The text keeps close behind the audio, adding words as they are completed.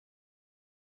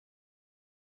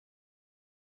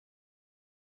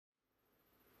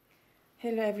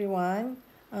Hello everyone.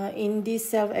 In this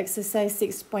self-exercise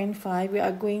 6.5, we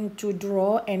are going to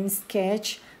draw and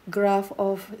sketch graph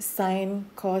of sine,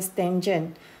 cos,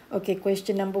 tangent. Okay,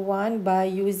 question number 1. By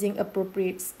using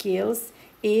appropriate scales,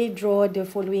 A, draw the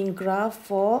following graph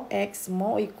for x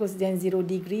more or equals than 0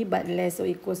 degree but less or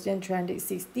equals than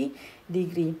 360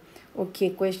 degree.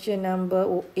 Okay, question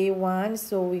number A1.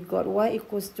 So we got y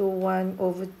equals to 1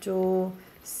 over 2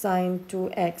 sine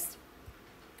 2x.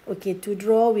 Okay, to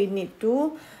draw, we need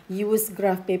to use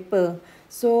graph paper.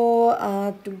 So,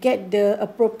 to get the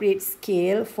appropriate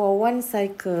scale for one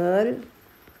cycle,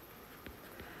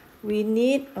 we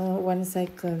need one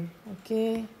cycle.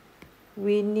 Okay,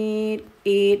 we need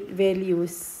 8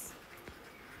 values.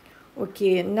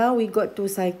 Okay, now we got 2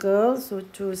 cycles. So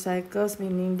 2 cycles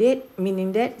meaning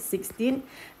that 16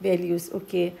 values.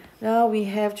 Okay, now we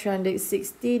have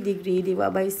 360 degree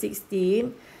divided by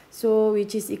 16. So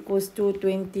which is equals to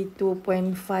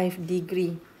 22.5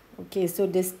 degree. Okay, so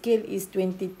the scale is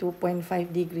 22.5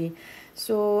 degree.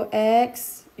 So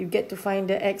x, you get to find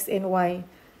the x and y.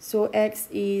 So x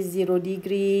is 0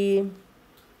 degree,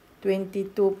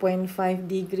 22.5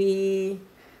 degree,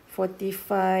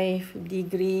 45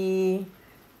 degree,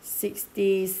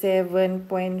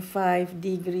 67.5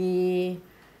 degree,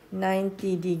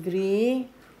 90 degree,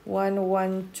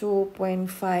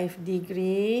 112.5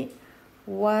 degree,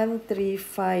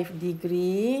 135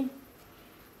 degree,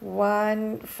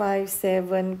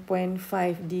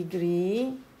 157.5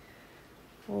 degree.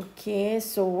 Okay,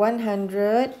 so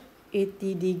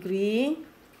 180 degree,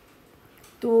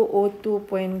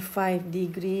 202.5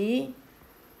 degree,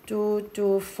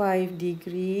 225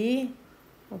 degree.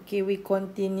 Okay, we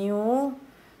continue.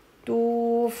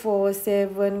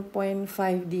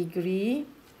 247.5 degree.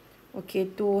 Okay,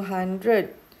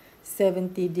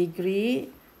 270 degree,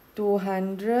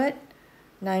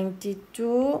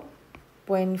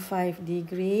 292.5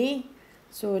 degree.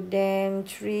 So then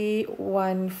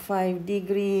 315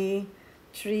 degree,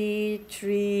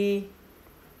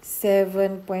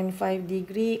 337.5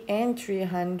 degree, and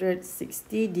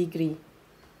 360 degree.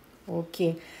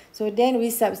 Okay, so then we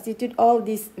substitute all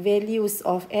these values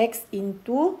of x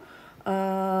into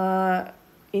the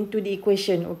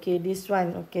equation. Okay, this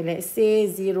one. Okay, let's say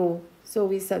 0. So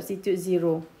we substitute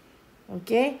 0.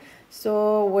 Okay,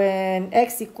 so when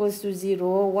x equals to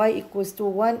 0, y equals to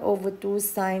 1 over 2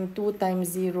 sine 2 times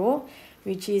 0,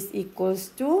 which is equals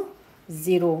to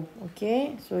 0.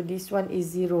 Okay, so this one is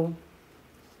 0.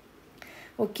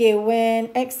 Okay, when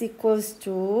x equals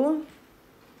to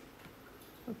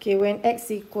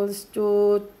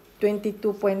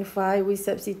 22.5, we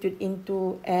substitute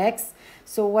into x.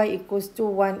 So y equals to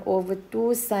 1 over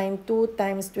 2 sine 2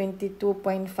 times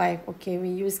 22.5. Okay, we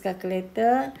use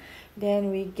calculator.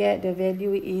 Then we get the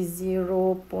value is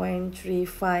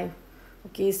 0.35.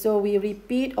 Okay, so we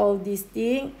repeat all these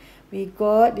things. We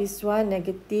got this one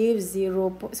negative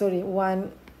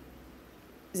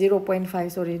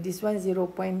 0.5. Sorry, this one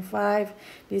 0.5.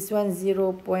 This one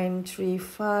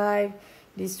 0.35.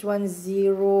 This one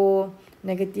 0,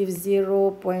 negative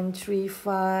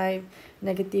 0.35,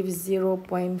 negative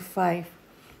 0.5,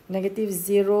 negative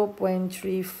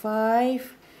 0.35.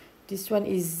 This one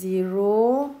is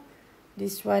 0.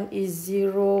 This one is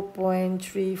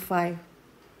 0.35.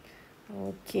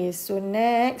 Okay, so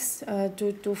next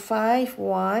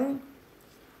 2251.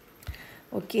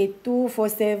 Okay,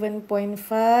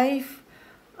 247.5,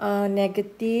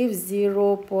 negative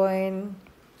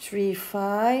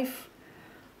 0.35.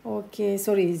 Okay,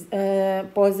 sorry,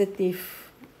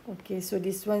 positive. Okay, so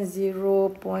this one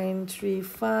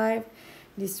 0.35.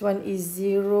 This one is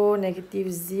 0, negative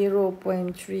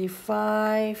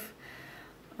 0.35.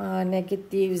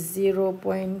 Negative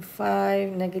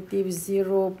 0.5, negative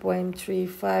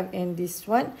 0.35, and this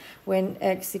one when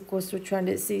x equals to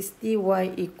 360,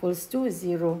 y equals to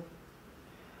 0.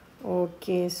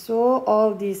 Okay, so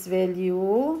all this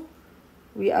value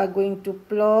we are going to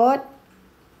plot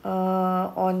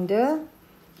on the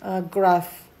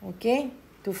graph. Okay,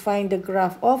 to find the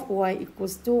graph of y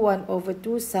equals to 1 over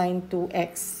 2 sine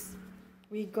 2x.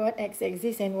 We got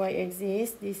x-axis and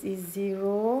y-axis. This is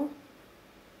 0,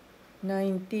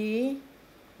 90,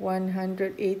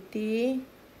 180,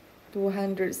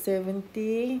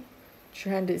 270,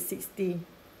 360.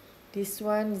 This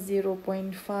one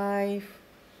 0.5,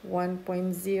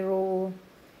 1.0,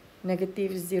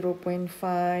 negative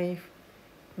 0.5,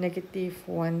 negative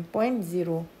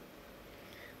 1.0.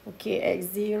 Okay,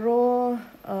 x0,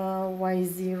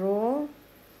 y0.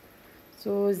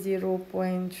 So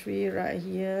 0.3 right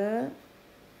here.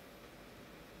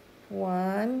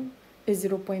 1.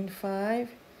 0.5,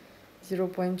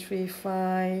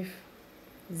 0.35,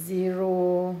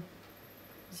 0,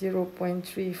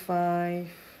 0.35,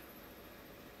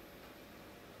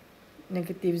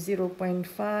 negative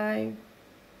 0.5,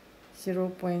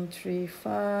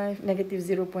 0.35, negative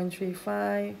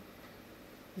 0.35,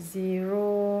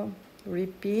 0,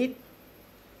 repeat.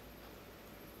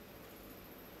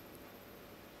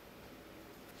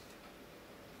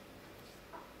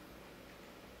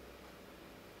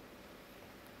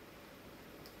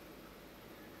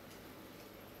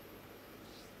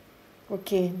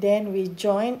 Okay, then we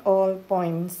join all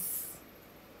points.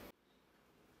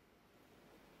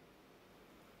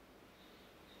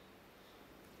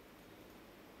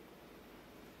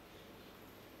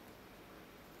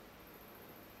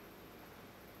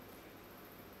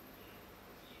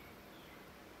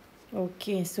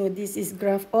 Okay, so this is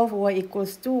graph of y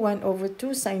equals to 1 over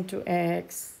 2 sine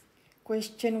 2x.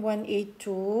 Question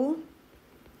 182.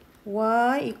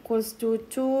 Y equals to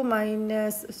 2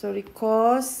 minus,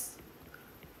 cos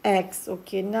x.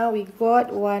 Okay, now we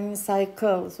got one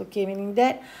cycle. Okay, meaning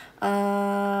that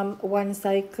one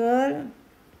cycle,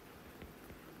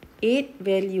 8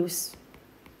 values.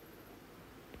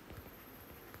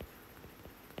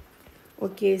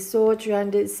 Okay, so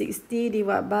 360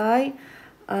 divided by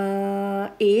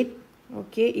 8,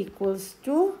 okay, equals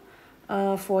to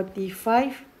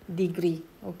 45 degree.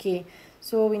 Okay,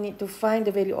 so we need to find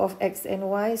the value of x and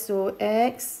y. So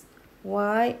x,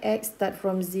 y, x start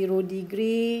from 0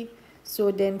 degree,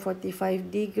 so then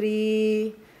 45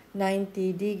 degree,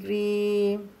 90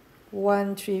 degree,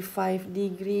 135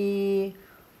 degree,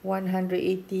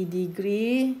 180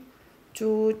 degree,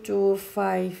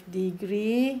 225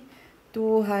 degree,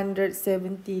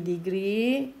 270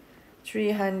 degree,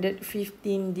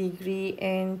 315 degree,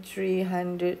 and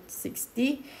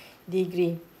 360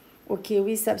 degree. Okay,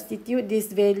 we substitute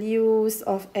these values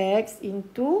of x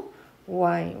into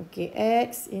y. Okay,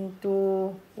 x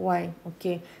into y.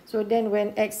 Okay, so then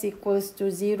when x equals to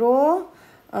 0,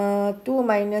 2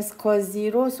 minus cos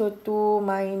 0, so 2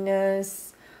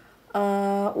 minus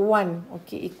 1,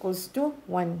 okay, equals to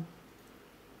 1.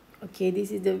 Okay, this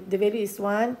is the value is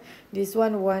 1, this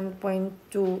one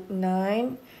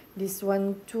 1.29, this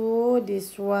one 2,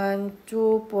 this one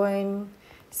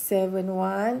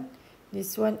 2.71,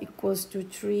 this one equals to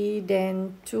 3,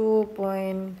 then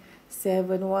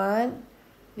 2.71,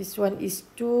 this one is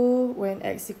 2, when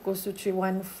x equals to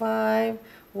 315,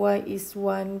 y is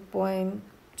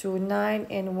 1.29,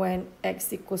 and when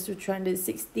x equals to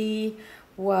 360,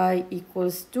 y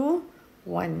equals to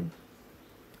 1.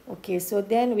 Okay, so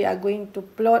then we are going to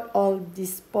plot all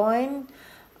these points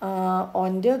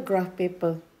on the graph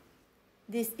paper.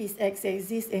 This is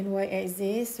x-axis and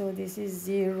y-axis. So this is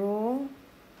 0,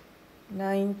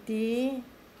 90,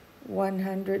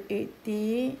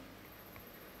 180,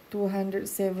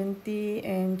 270,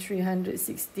 and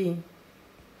 360.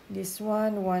 This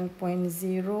one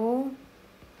 1.0,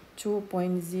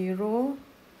 2.0,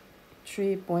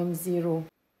 3.0.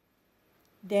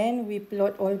 Then we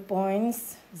plot all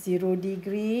points. 0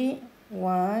 degree,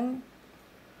 1,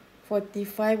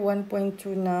 45,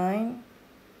 1.29.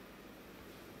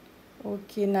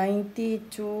 Okay,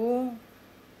 92,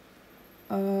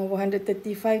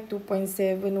 135,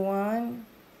 2.71.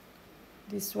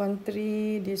 This one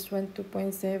 3, this one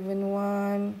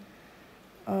 2.71.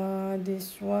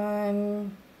 This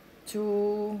one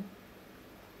 2.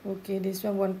 Okay, this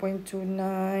one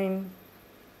 1.29.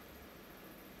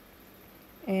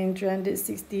 And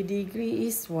 360 degree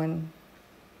is 1.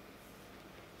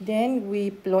 Then we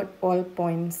plot all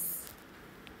points.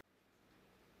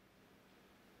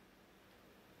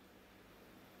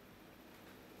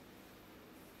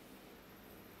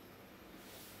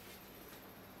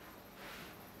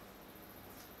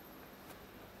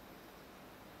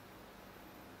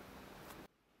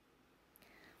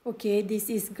 Okay, this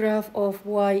is graph of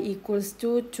y equals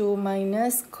to 2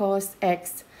 minus cos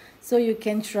x. So you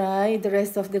can try the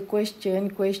rest of the question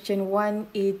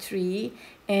 1A3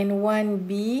 and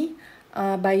 1B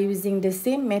by using the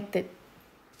same method.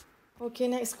 Okay,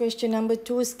 next question number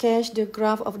 2. Sketch the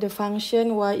graph of the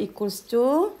function y equals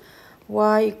to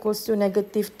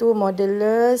negative 2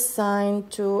 modulus sine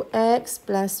 2x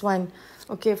plus 1.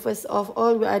 Okay, first of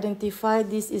all, we identify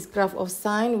this is graph of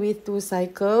sine with 2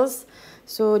 cycles.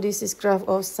 So this is graph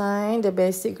of sine, the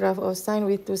basic graph of sine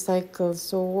with 2 cycles.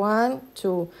 So 1,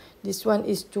 2. This one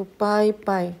is 2 pi,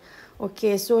 pi.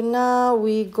 Okay, so now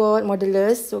we got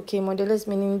modulus. Okay, modulus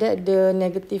meaning that the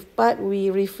negative part we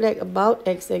reflect about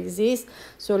x-axis.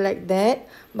 So like that.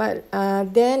 But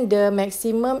then the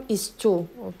maximum is 2.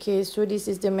 Okay, so this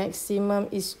is the maximum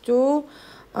is 2.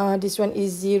 This one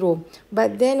is 0.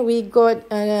 But then we got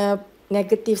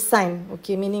negative sign.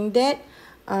 Okay, meaning that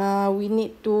we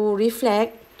need to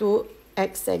reflect to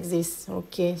x-axis.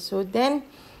 Okay, so then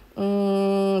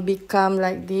become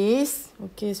like this.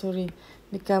 Okay, sorry,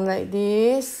 become like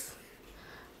this.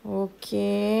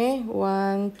 Okay,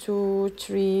 1 2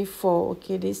 3 4.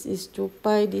 Okay, this is 2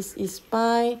 pi, this is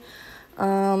pi,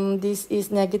 this is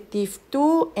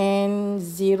 -2 and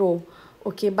 0.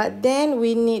 Okay, but then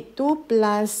we need 2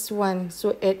 plus 1,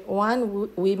 so at 1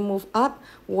 we move up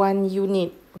 1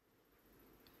 unit.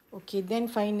 Okay, then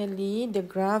finally the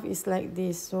graph is like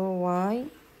this. So y,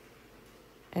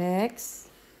 x,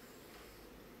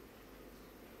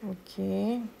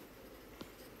 okay,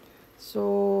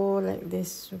 so like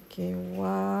this. Okay,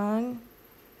 1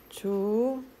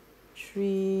 2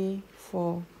 3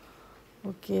 4.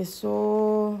 Okay,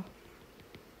 so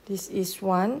this is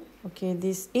 1. Okay,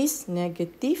 this is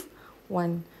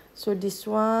 -1. So this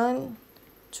one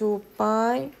 2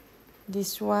 pi,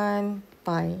 this one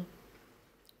pi.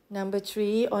 Number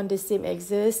 3, on the same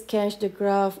axis, sketch the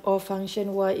graph of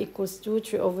function y equals to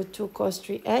 3 over 2 cos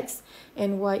 3x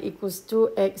and y equals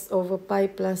to x over pi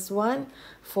plus 1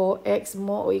 for x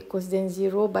more or equals than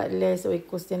 0 but less or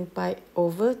equals than pi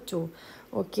over 2.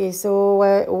 Okay, so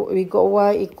we got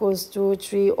y equals to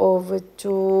 3 over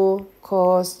 2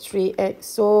 cos 3x.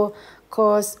 So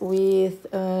cos with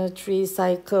 3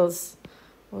 cycles.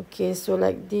 Okay, so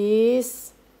like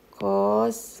this,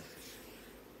 cos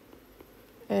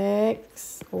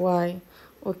x, y.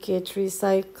 Okay, 3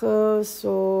 cycles.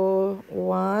 So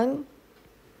 1,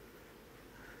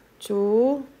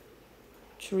 2,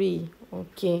 3.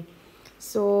 Okay.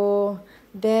 So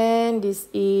then this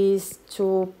is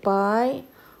 2 pi.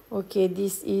 Okay,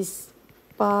 this is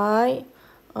pi.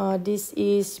 This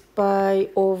is pi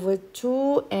over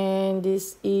 2 and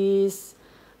this is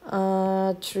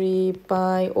 3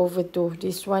 pi over 2.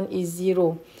 This one is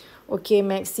 0. Okay,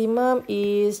 maximum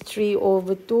is 3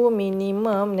 over 2,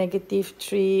 minimum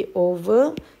 -3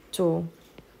 over 2.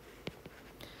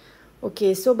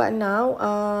 Okay, so but now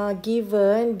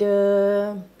given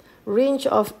the range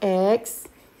of x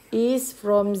is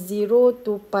from 0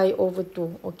 to pi over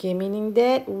 2. Okay, meaning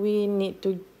that we need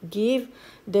to give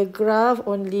the graph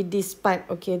only this part.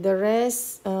 Okay, the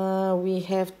rest we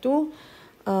have to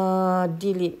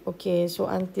delete. Okay,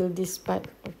 so until this part.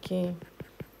 Okay.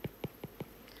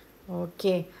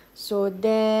 Okay, so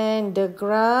then the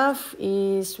graph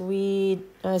is we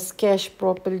sketch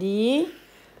properly.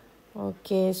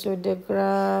 Okay, so the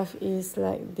graph is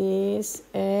like this,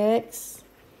 x,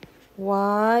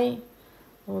 y.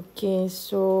 Okay,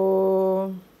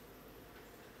 so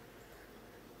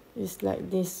it's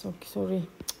like this. Okay, sorry,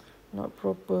 not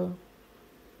proper.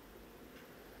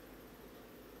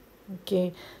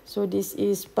 Okay, so this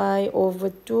is pi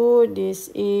over 2, this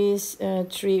is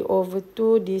 3 over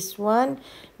 2, this one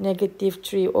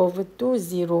 -3 over 2,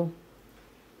 0.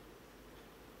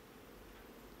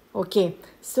 Okay,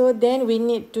 so then we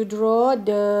need to draw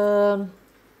the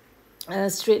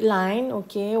straight line.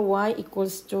 Okay, y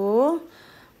equals to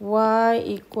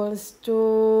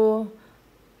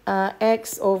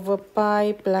x over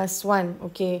pi plus 1.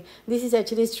 Okay, this is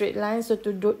actually straight line. So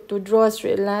to draw a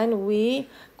straight line, we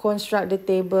construct the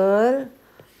table.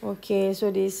 Okay,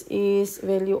 so this is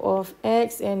value of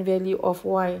x and value of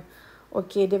y.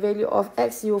 Okay, the value of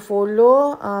x you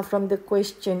follow from the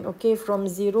question. Okay, from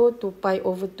 0 to pi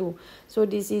over 2. So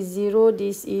this is 0,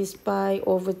 this is pi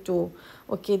over 2.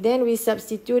 Okay, then we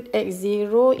substitute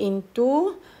x0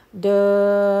 into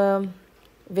the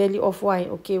value of y.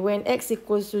 Okay, when x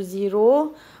equals to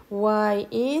 0, y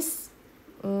is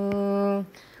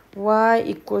y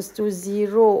equals to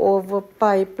 0 over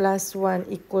pi plus 1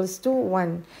 equals to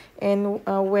 1. And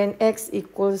when x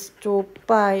equals to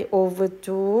pi over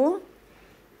 2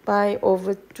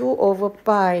 over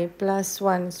pi plus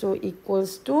 1, so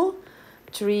equals to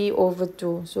 3 over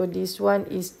 2. So this one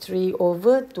is 3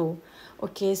 over 2.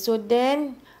 Okay, so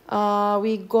then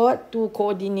we got 2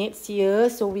 coordinates here.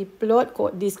 So we plot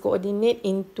this coordinate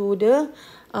into the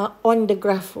on the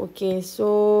graph. Okay,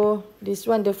 so this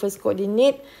one, the first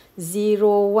coordinate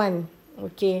 0 1.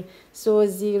 Okay, so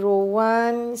 0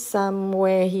 1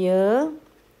 somewhere here.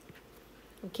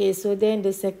 Okay, so then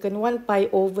the second one, pi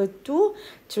over 2,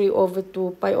 3 over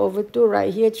 2. Pi over 2 right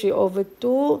here, 3 over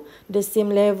 2, the same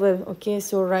level. Okay,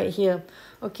 so right here.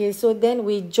 Okay, so then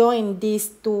we join these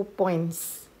 2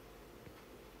 points.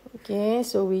 Okay,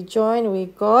 so we join, we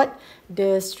got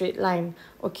the straight line.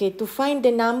 Okay, to find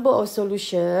the number of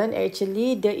solution,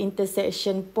 actually the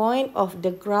intersection point of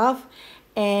the graph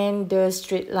and the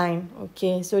straight line.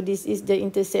 Okay, so this is the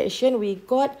intersection. We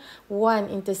got one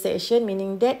intersection,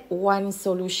 meaning that one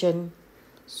solution.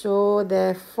 So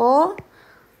therefore,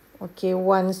 okay,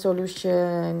 one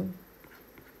solution.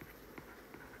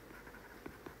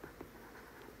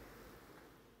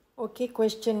 Okay,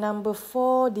 question number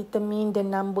 4. Determine the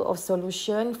number of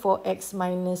solution for x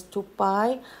minus 2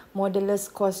 pi modulus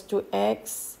cos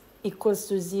 2x equals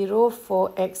to 0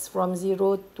 for x from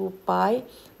 0 to pi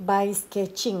by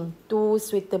sketching two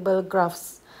suitable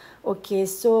graphs. Okay,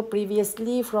 so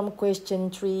previously from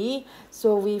question 3,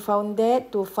 so we found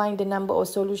that to find the number of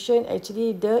solution,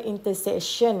 actually the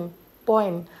intersection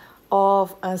point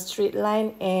of a straight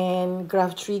line and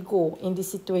graph trigo. In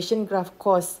this situation, graph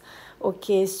cos.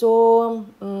 Okay, so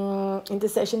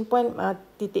intersection point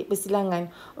titik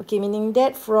persilangan. Okay, meaning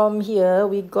that from here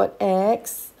we got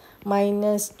x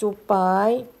minus 2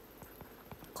 pi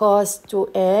cos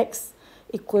 2x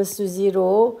equals to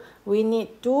 0. We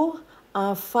need to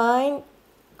find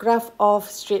graph of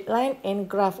straight line and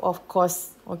graph of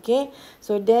cos. Okay,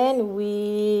 so then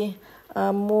we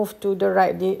move to the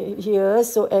right here.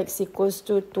 So x equals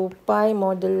to 2 pi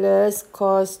modulus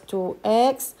cos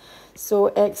 2x.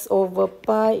 So x over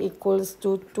pi equals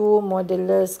to 2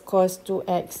 modulus cos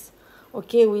 2x.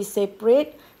 Okay, we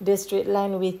separate the straight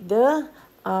line with the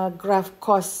graph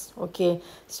cos. Okay,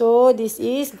 so this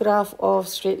is graph of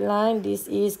straight line. This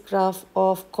is graph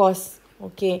of cos.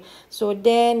 Okay, so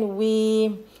then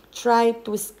we try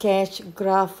to sketch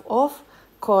graph of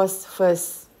cos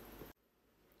first.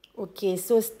 Okay,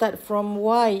 so start from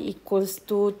y equals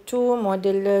to 2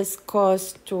 modulus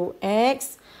cos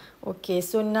 2x. Okay,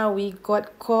 so now we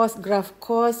got cos, graph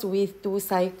cos with two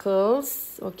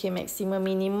cycles. Okay, maximum,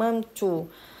 minimum 2.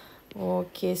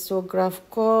 Okay, so graph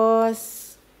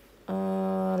cos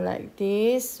like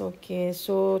this. Okay,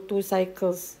 so two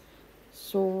cycles.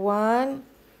 So 1,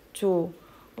 2.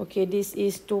 Okay, this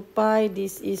is 2 pi,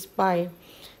 this is pi.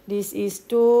 This is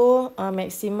 2,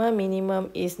 maximum,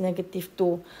 minimum is negative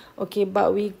 2. Okay,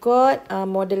 but we got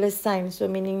modulus sign. So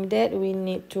meaning that we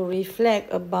need to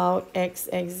reflect about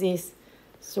x-axis.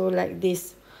 So like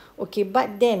this. Okay,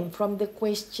 but then from the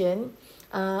question,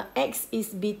 x is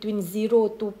between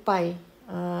 0 to pi.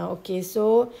 Okay,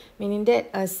 so meaning that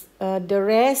as the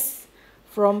rest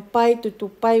from pi to 2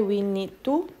 pi we need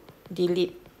to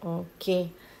delete. Okay.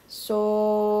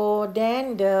 So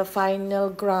then the final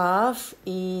graph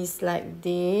is like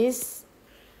this.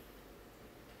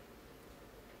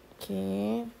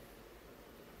 Okay.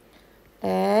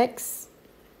 X,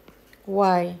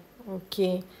 Y.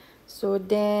 Okay. So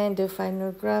then the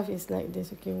final graph is like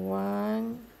this. Okay.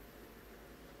 1.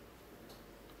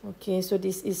 Okay. So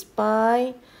this is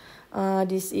pi.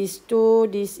 This is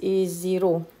 2. This is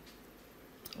 0.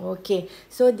 Okay.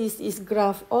 So this is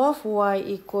graph of y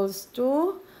equals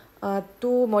to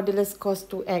 2 modulus cos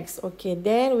 2x. Okay,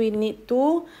 then we need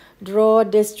to draw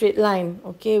the straight line,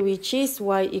 okay, which is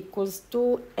y equals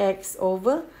to x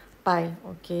over pi.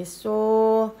 Okay,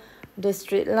 so the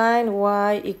straight line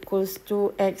y equals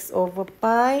to x over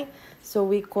pi. So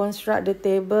we construct the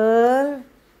table.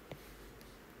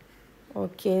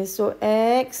 Okay, so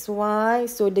x, y,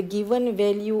 so the given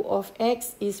value of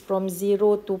x is from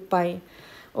 0 to pi.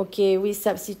 Okay, we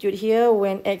substitute here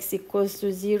when x equals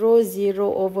to 0,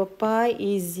 0 over pi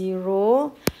is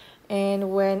 0.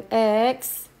 And when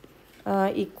x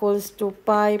equals to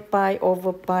pi, pi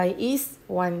over pi is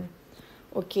 1.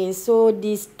 Okay, so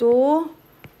these two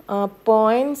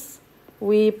points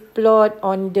we plot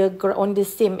on the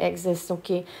same axis.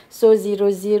 Okay, so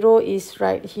 0, 0 is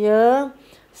right here.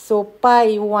 So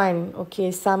pi 1,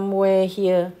 okay, somewhere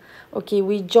here. Okay,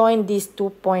 we join these 2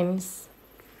 points.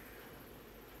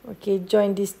 Okay,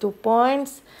 join these 2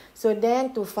 points. So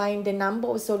then to find the number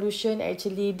of solution,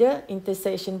 actually the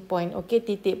intersection point. Okay,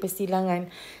 titik persilangan.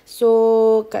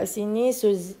 So kat sini, so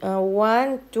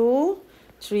 1, 2,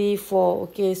 3, 4.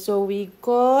 Okay, so we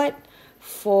got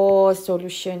 4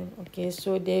 solution. Okay,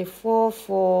 so therefore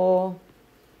 4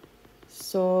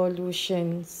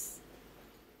 solutions.